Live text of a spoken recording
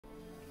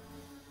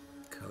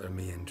Color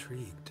me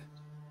intrigued.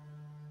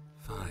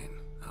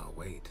 Fine, I'll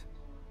wait.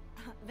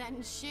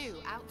 Then shoo,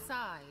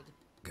 outside.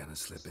 Gonna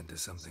slip into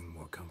something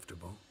more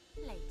comfortable?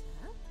 Later.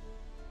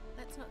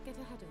 Let's not get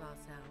ahead of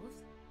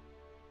ourselves.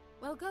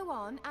 Well, go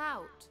on,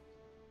 out.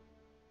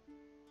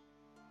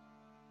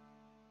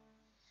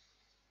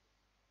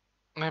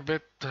 I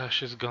bet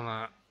she's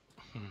gonna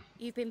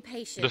You've been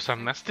patient. do some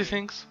thank nasty you.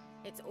 things.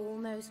 It's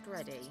almost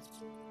ready.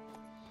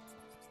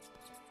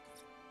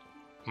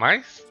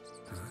 Mice?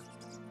 Huh?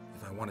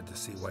 If I wanted to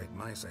see white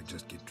mice, I'd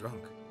just get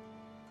drunk.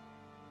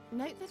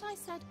 Note that I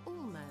said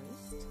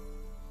almost.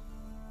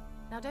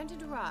 Now don't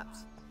interrupt.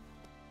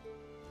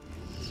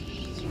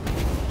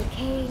 The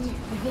Cain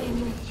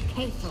Vin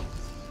Cathel.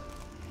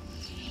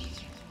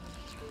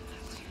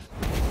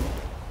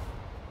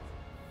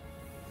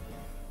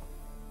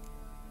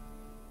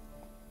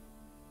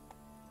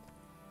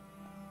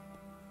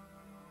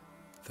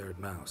 Third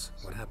mouse.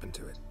 What happened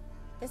to it?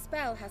 The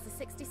spell has a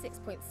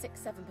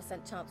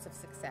 66.67% chance of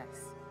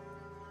success.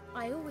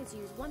 I always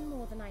use one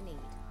more than I need,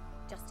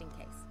 just in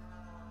case.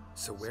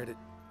 So where did...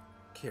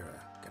 Kira,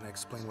 can I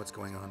explain what's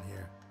going on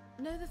here?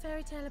 Know the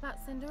fairy tale about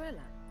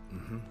Cinderella?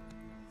 Mm-hmm.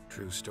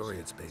 True story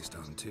it's based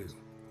on, too.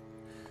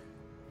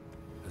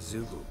 A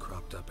Zoogle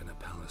cropped up in a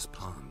palace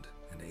pond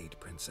and ate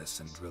Princess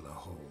Cinderella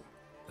whole.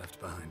 Left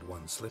behind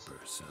one slipper,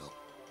 so...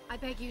 I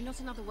beg you,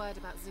 not another word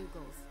about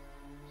Zoogles.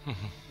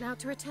 Now,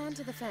 to return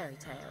to the fairy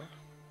tale,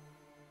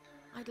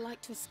 I'd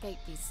like to escape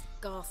these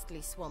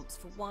ghastly swamps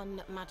for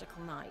one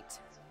magical night.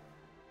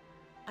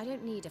 I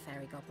don't need a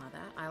fairy godmother,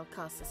 I'll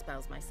cast the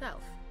spells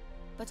myself.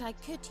 But I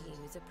could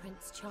use a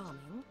Prince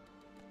Charming.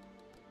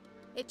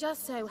 It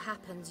just so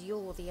happens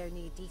you're the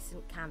only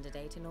decent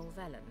candidate in all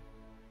Velen.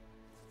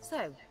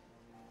 So,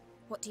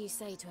 what do you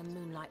say to a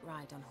moonlight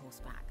ride on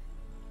horseback?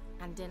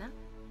 And dinner?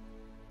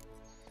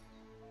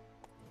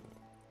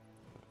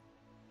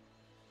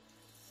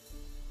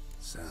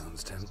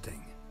 Sounds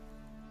tempting.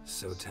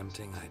 So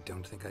tempting, I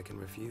don't think I can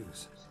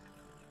refuse.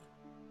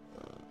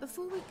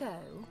 Before we go,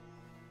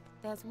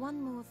 there's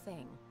one more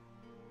thing.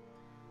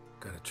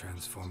 Gotta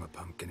transform a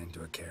pumpkin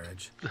into a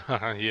carriage?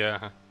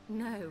 Yeah.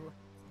 No.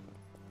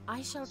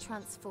 I shall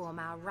transform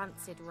our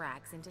rancid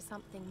rags into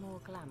something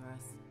more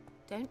glamorous.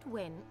 Don't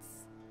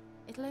wince.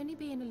 It'll only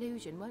be an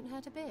illusion, won't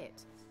hurt a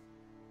bit.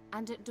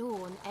 And at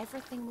dawn,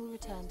 everything will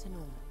return to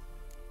normal.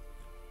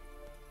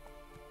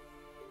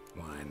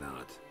 Why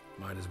not?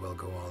 Might as well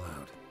go all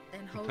out.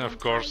 Then hold Of on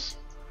course.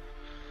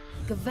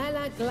 tight.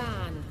 Gavella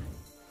Glan.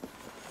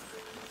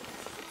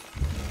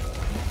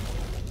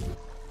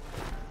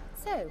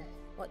 So,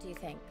 what do you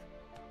think?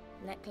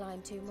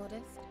 Neckline too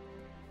modest?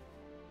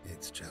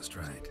 It's just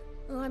right.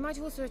 Oh, I might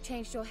also have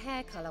changed your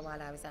hair colour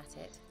while I was at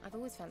it. I've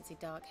always fancied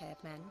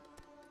dark-haired men.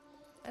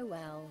 Oh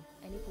well,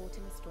 any port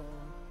in a storm.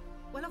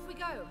 Well, off we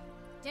go.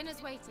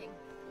 Dinner's waiting.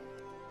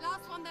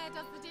 Last one there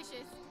does the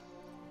dishes.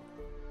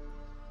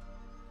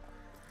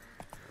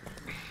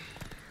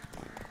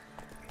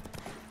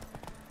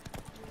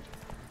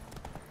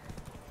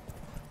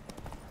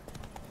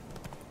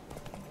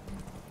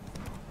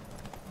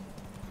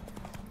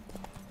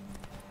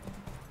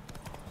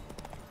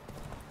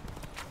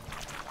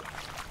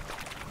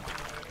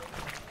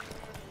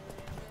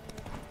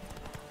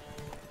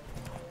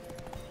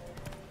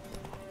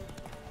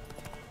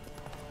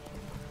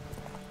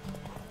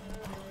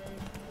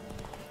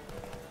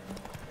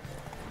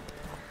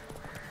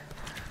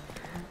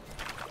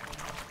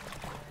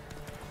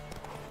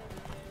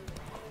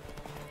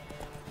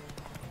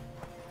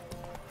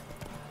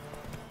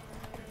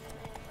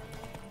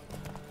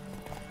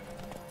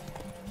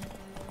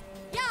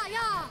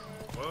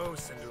 Whoa,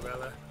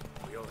 Cinderella.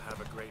 We'll have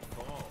a great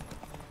fall.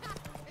 As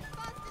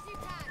fast as you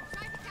can.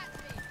 Try to catch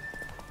me.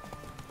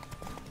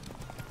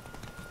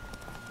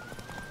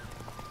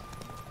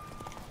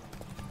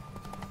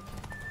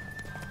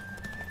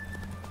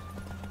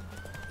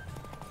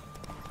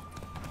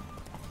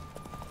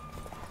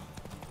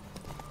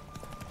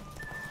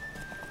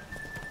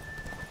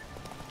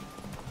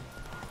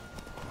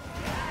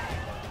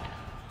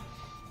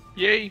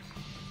 Yay!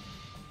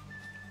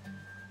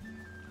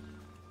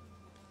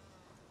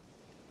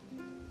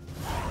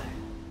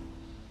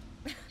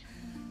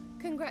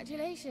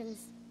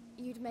 Congratulations.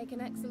 You'd make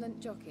an excellent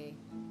jockey.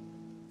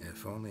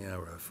 If only I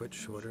were a foot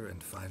shorter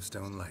and 5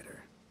 stone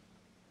lighter.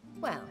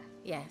 Well,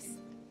 yes.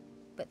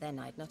 But then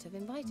I'd not have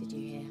invited you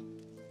here.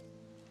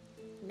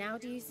 Now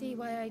do you see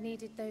why I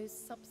needed those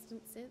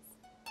substances?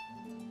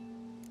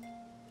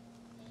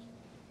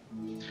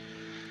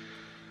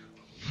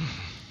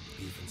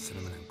 Beef and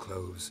cinnamon and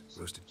cloves,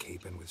 roasted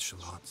capon with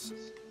shallots.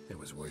 It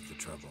was worth the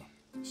trouble.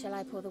 Shall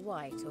I pour the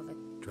white or the...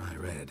 Dry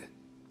red,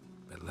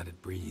 but let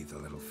it breathe a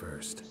little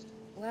first.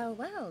 Well,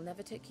 well,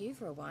 never took you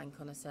for a wine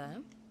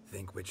connoisseur.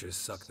 Think witchers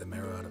suck the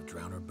marrow out of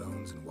drowner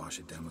bones and wash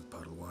it down with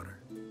bottled water?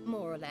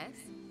 More or less.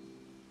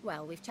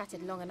 Well, we've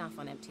chatted long enough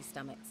on empty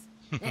stomachs.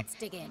 Let's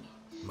dig in.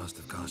 Must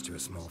have cost you a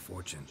small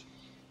fortune.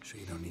 Sure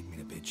you don't need me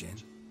to pitch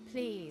in?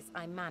 Please,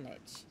 I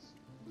manage.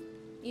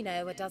 You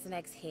know, a dozen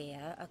eggs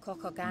here, a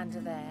cock or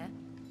gander there.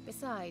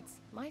 Besides,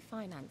 my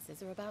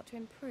finances are about to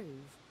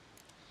improve.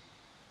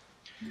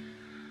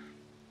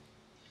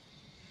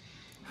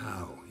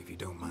 How, if you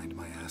don't mind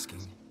my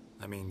asking?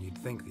 I mean, you'd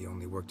think the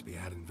only work to be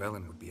had in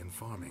Velen would be in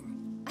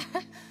farming.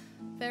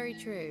 Very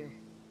true.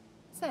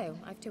 So,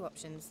 I've two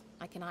options.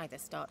 I can either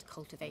start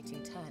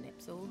cultivating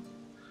turnips or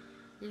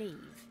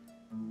leave.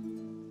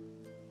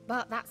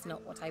 But that's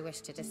not what I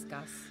wish to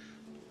discuss.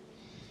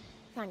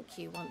 Thank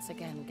you once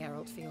again,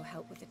 Geralt, for your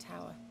help with the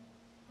tower.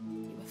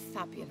 You were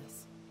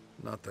fabulous.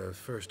 Not the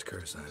first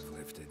curse I've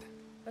lifted.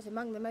 But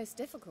among the most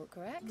difficult,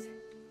 correct?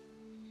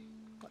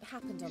 What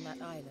happened on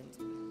that island?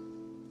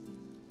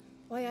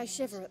 Why, I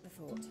shiver at the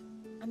thought.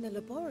 And the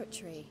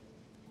laboratory.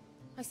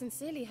 I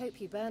sincerely hope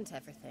you burnt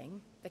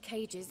everything. The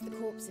cages, the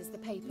corpses, the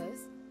papers.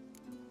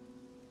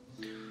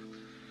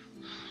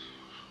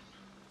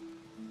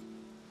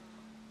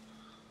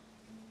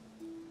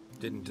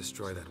 Didn't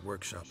destroy that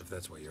workshop, if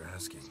that's what you're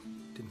asking.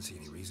 Didn't see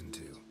any reason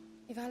to.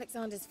 If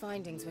Alexander's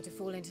findings were to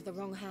fall into the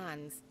wrong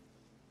hands.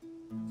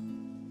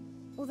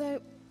 Although,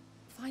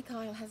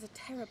 Isle has a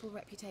terrible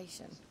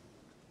reputation.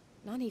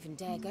 None even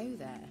dare go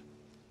there.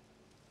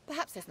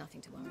 Perhaps there's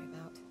nothing to worry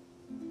about.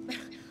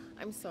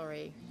 I'm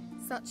sorry.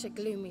 Such a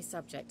gloomy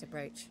subject to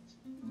broach.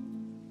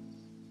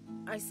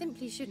 I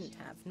simply shouldn't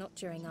have, not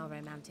during our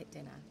romantic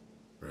dinner.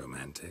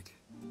 Romantic?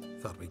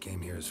 Thought we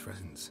came here as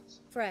friends.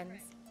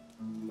 Friends.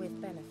 With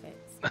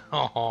benefits.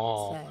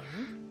 Oh, So?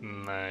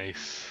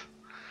 nice.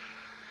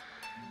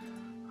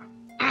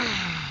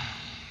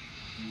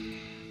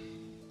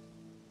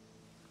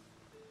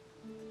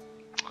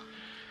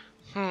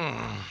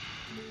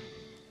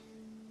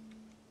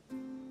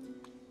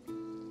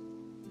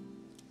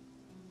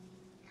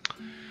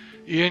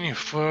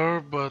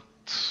 Yennefer, but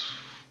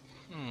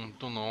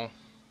don't know.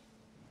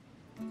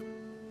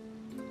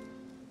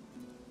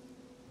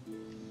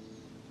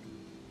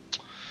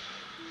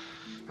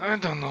 I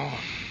don't know.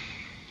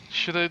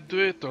 Should I do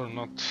it or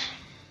not?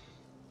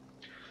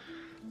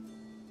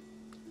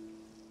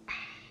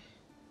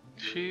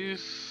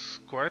 She's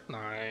quite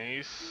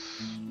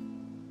nice.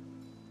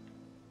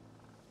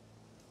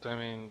 I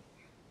mean,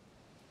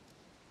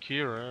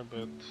 Kira,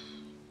 but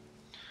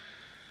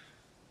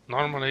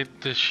normally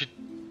she.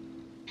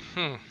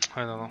 I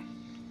don't know.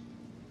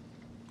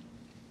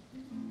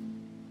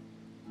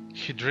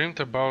 He dreamed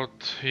about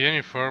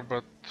Yennefer,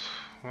 but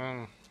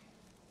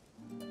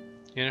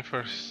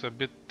Yennefer's a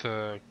bit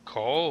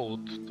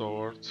cold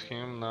towards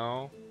him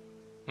now.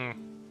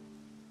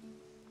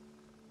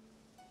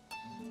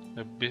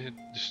 A bit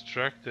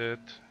distracted,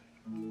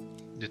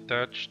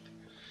 detached.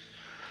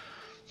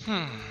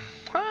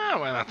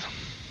 Why not?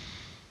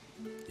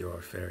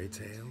 Your fairy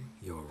tale,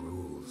 your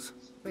rules.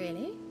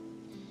 Really?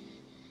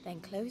 Then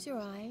close your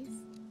eyes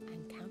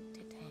and count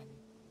to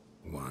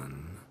 10.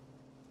 1,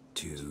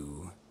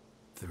 2,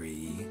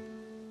 3,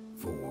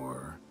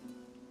 4.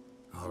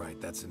 All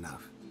right, that's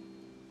enough.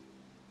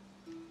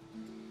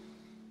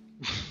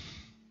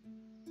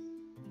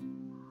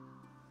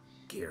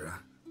 Kira,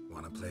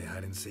 wanna play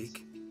hide and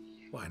seek?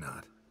 Why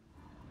not?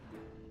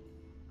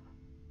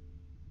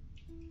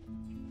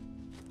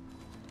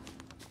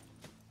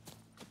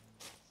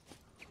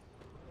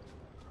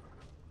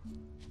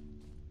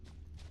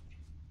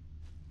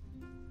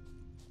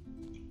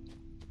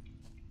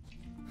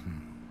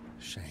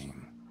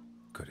 Shame.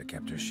 Could have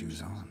kept her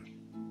shoes on.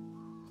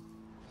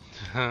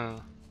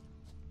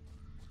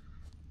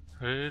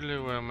 Really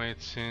well made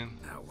scene.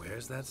 Now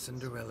where's that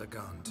Cinderella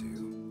gone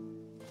to?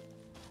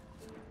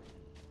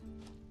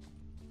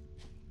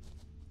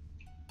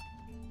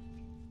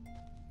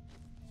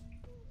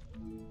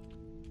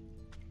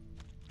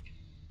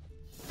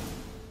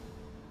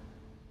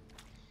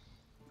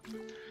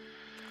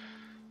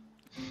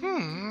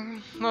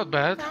 Not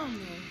bad. Found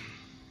me.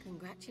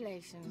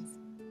 Congratulations.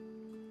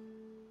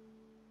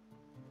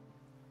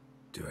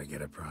 Do I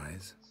get a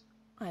prize?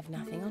 I've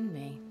nothing on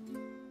me.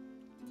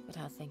 But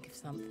I'll think of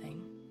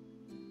something.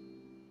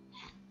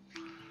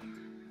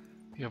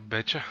 You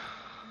betcha.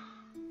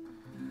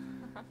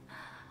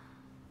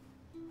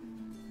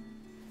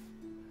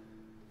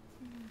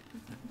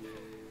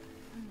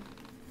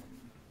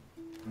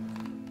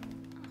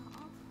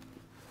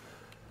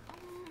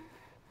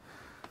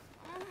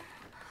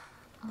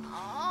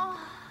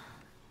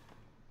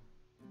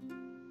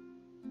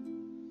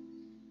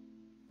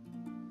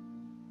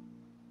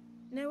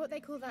 Know what they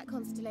call that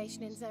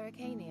constellation in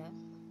Zerrikania?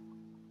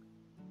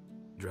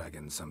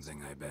 Dragon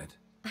something, I bet.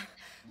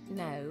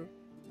 No,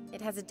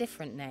 it has a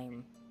different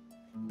name.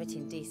 But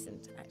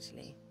indecent,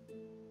 actually.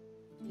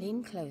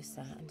 Lean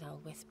closer and I'll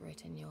whisper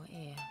it in your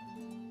ear.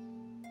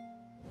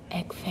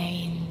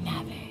 Egfain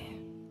Nave.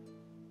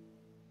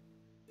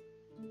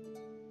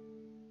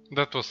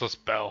 That was a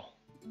spell.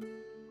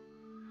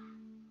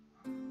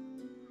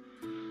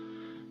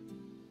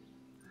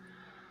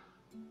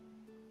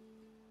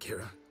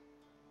 Kira,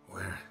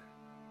 where?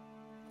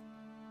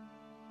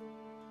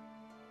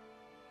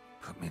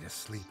 Put me to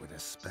sleep with a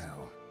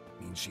spell.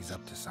 Means she's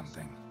up to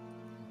something.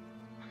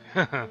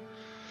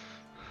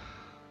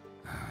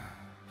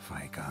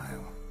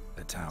 Isle,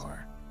 the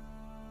tower.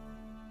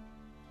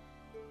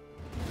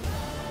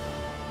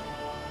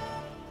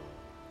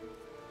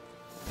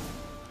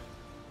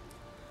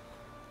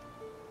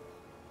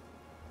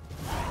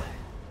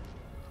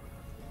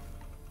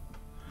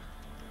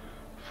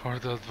 For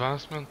the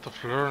advancement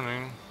of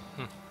learning.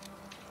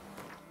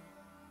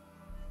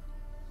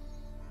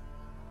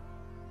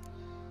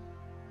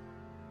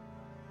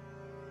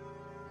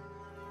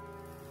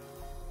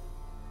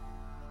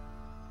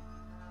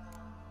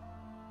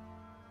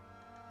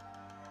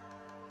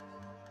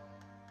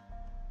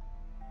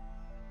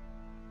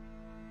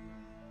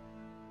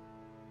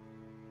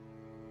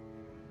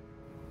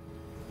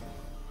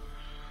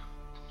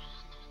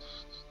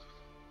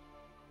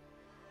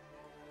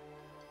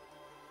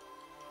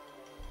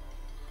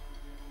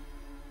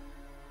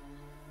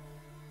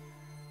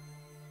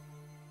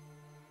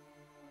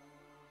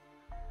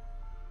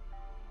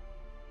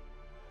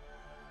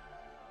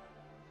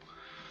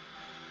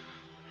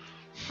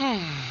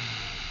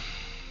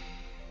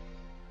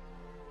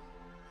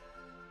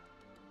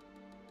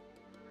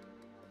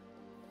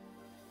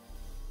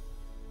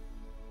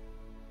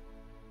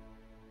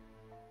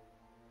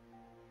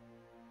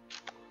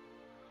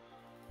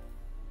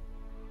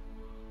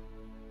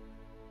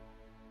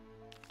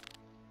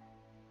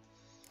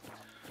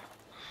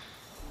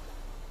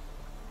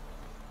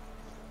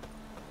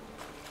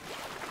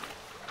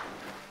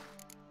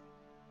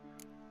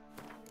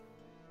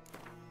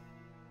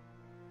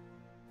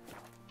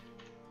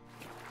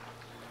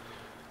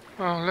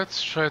 Well,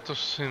 let's try to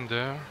swim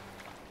there.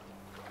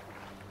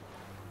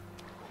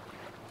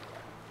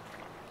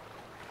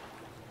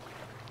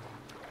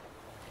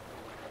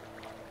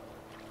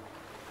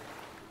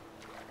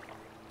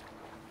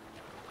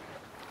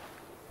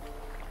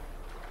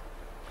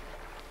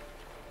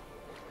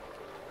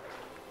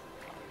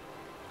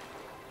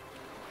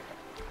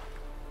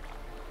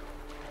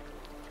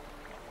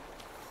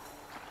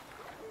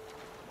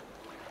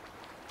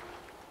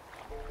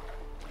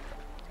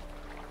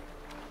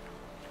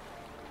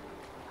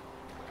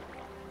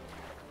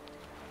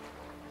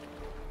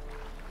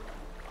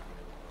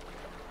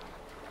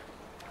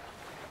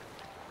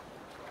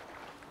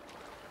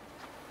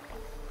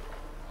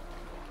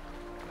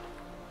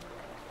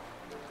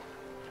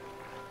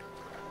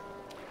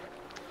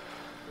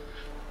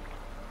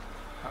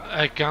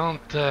 I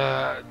count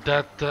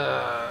that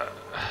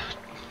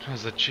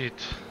as a cheat,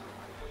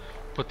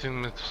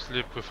 putting me to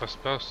sleep with a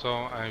spell, so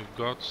I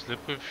go to sleep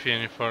with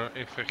Yennefer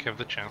if I have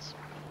the chance.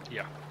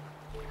 Yeah.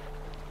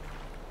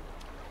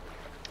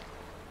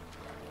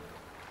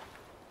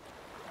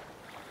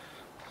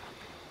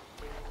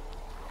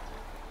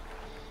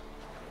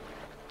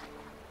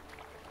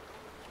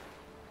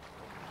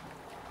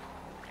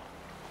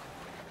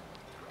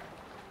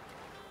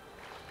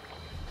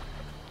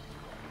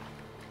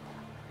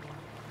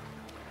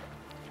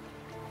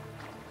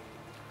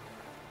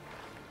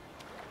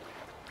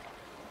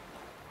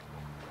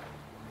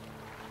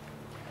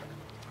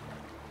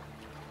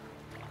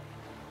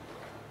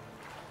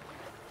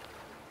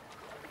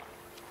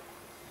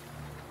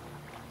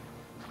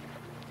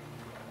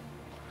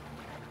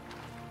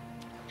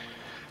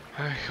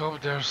 I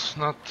hope there's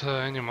not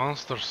any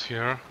monsters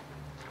here.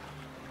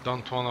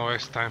 Don't wanna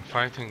waste time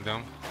fighting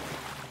them.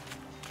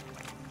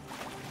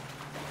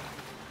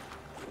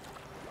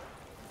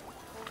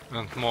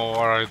 And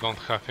more, I don't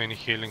have any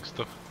healing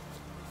stuff.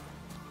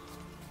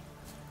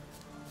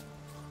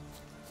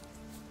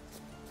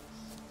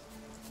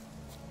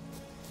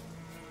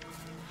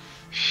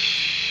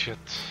 Shit.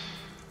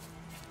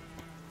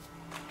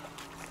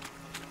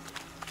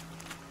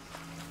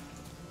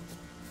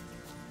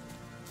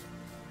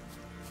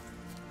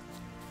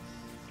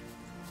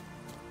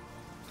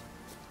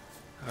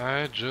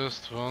 I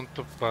just want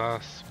to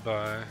pass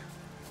by.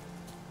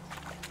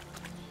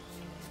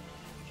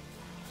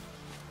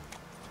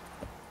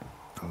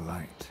 A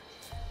light.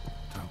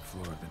 Top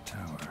floor of the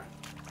tower.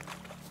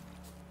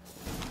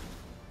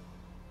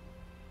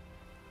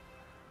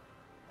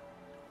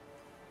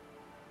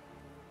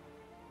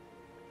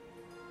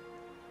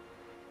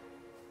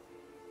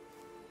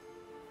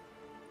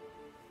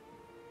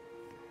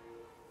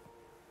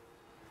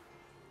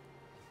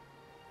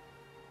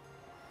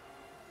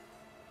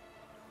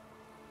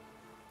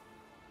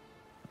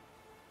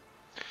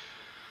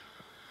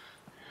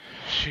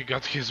 She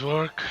got his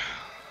work.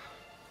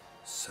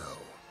 So,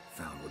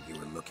 found what you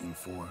were looking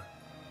for?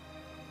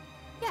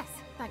 Yes,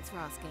 thanks for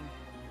asking.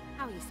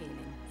 How are you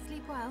feeling?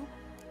 Sleep well?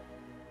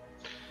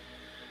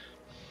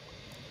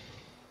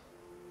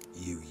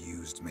 You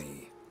used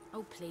me.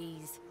 Oh,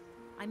 please.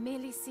 I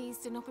merely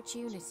seized an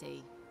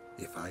opportunity.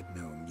 If I'd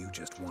known you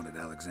just wanted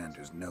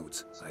Alexander's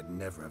notes, I'd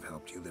never have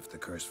helped you lift the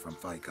curse from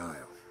Fyke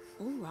Isle.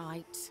 All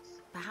right.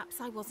 Perhaps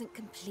I wasn't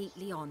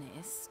completely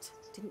honest.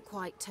 Didn't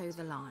quite toe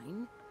the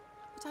line.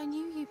 But I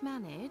knew you'd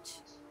manage.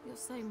 You're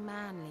so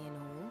manly and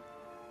all.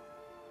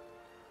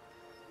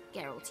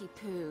 Geralty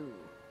poo.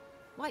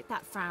 Wipe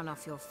that frown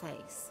off your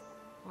face,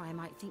 or I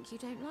might think you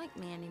don't like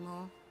me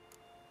anymore.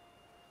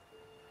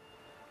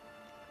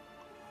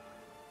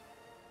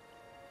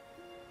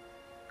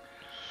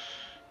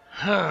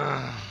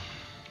 I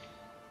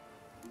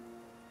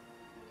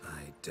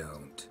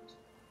don't.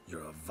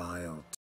 You're a vile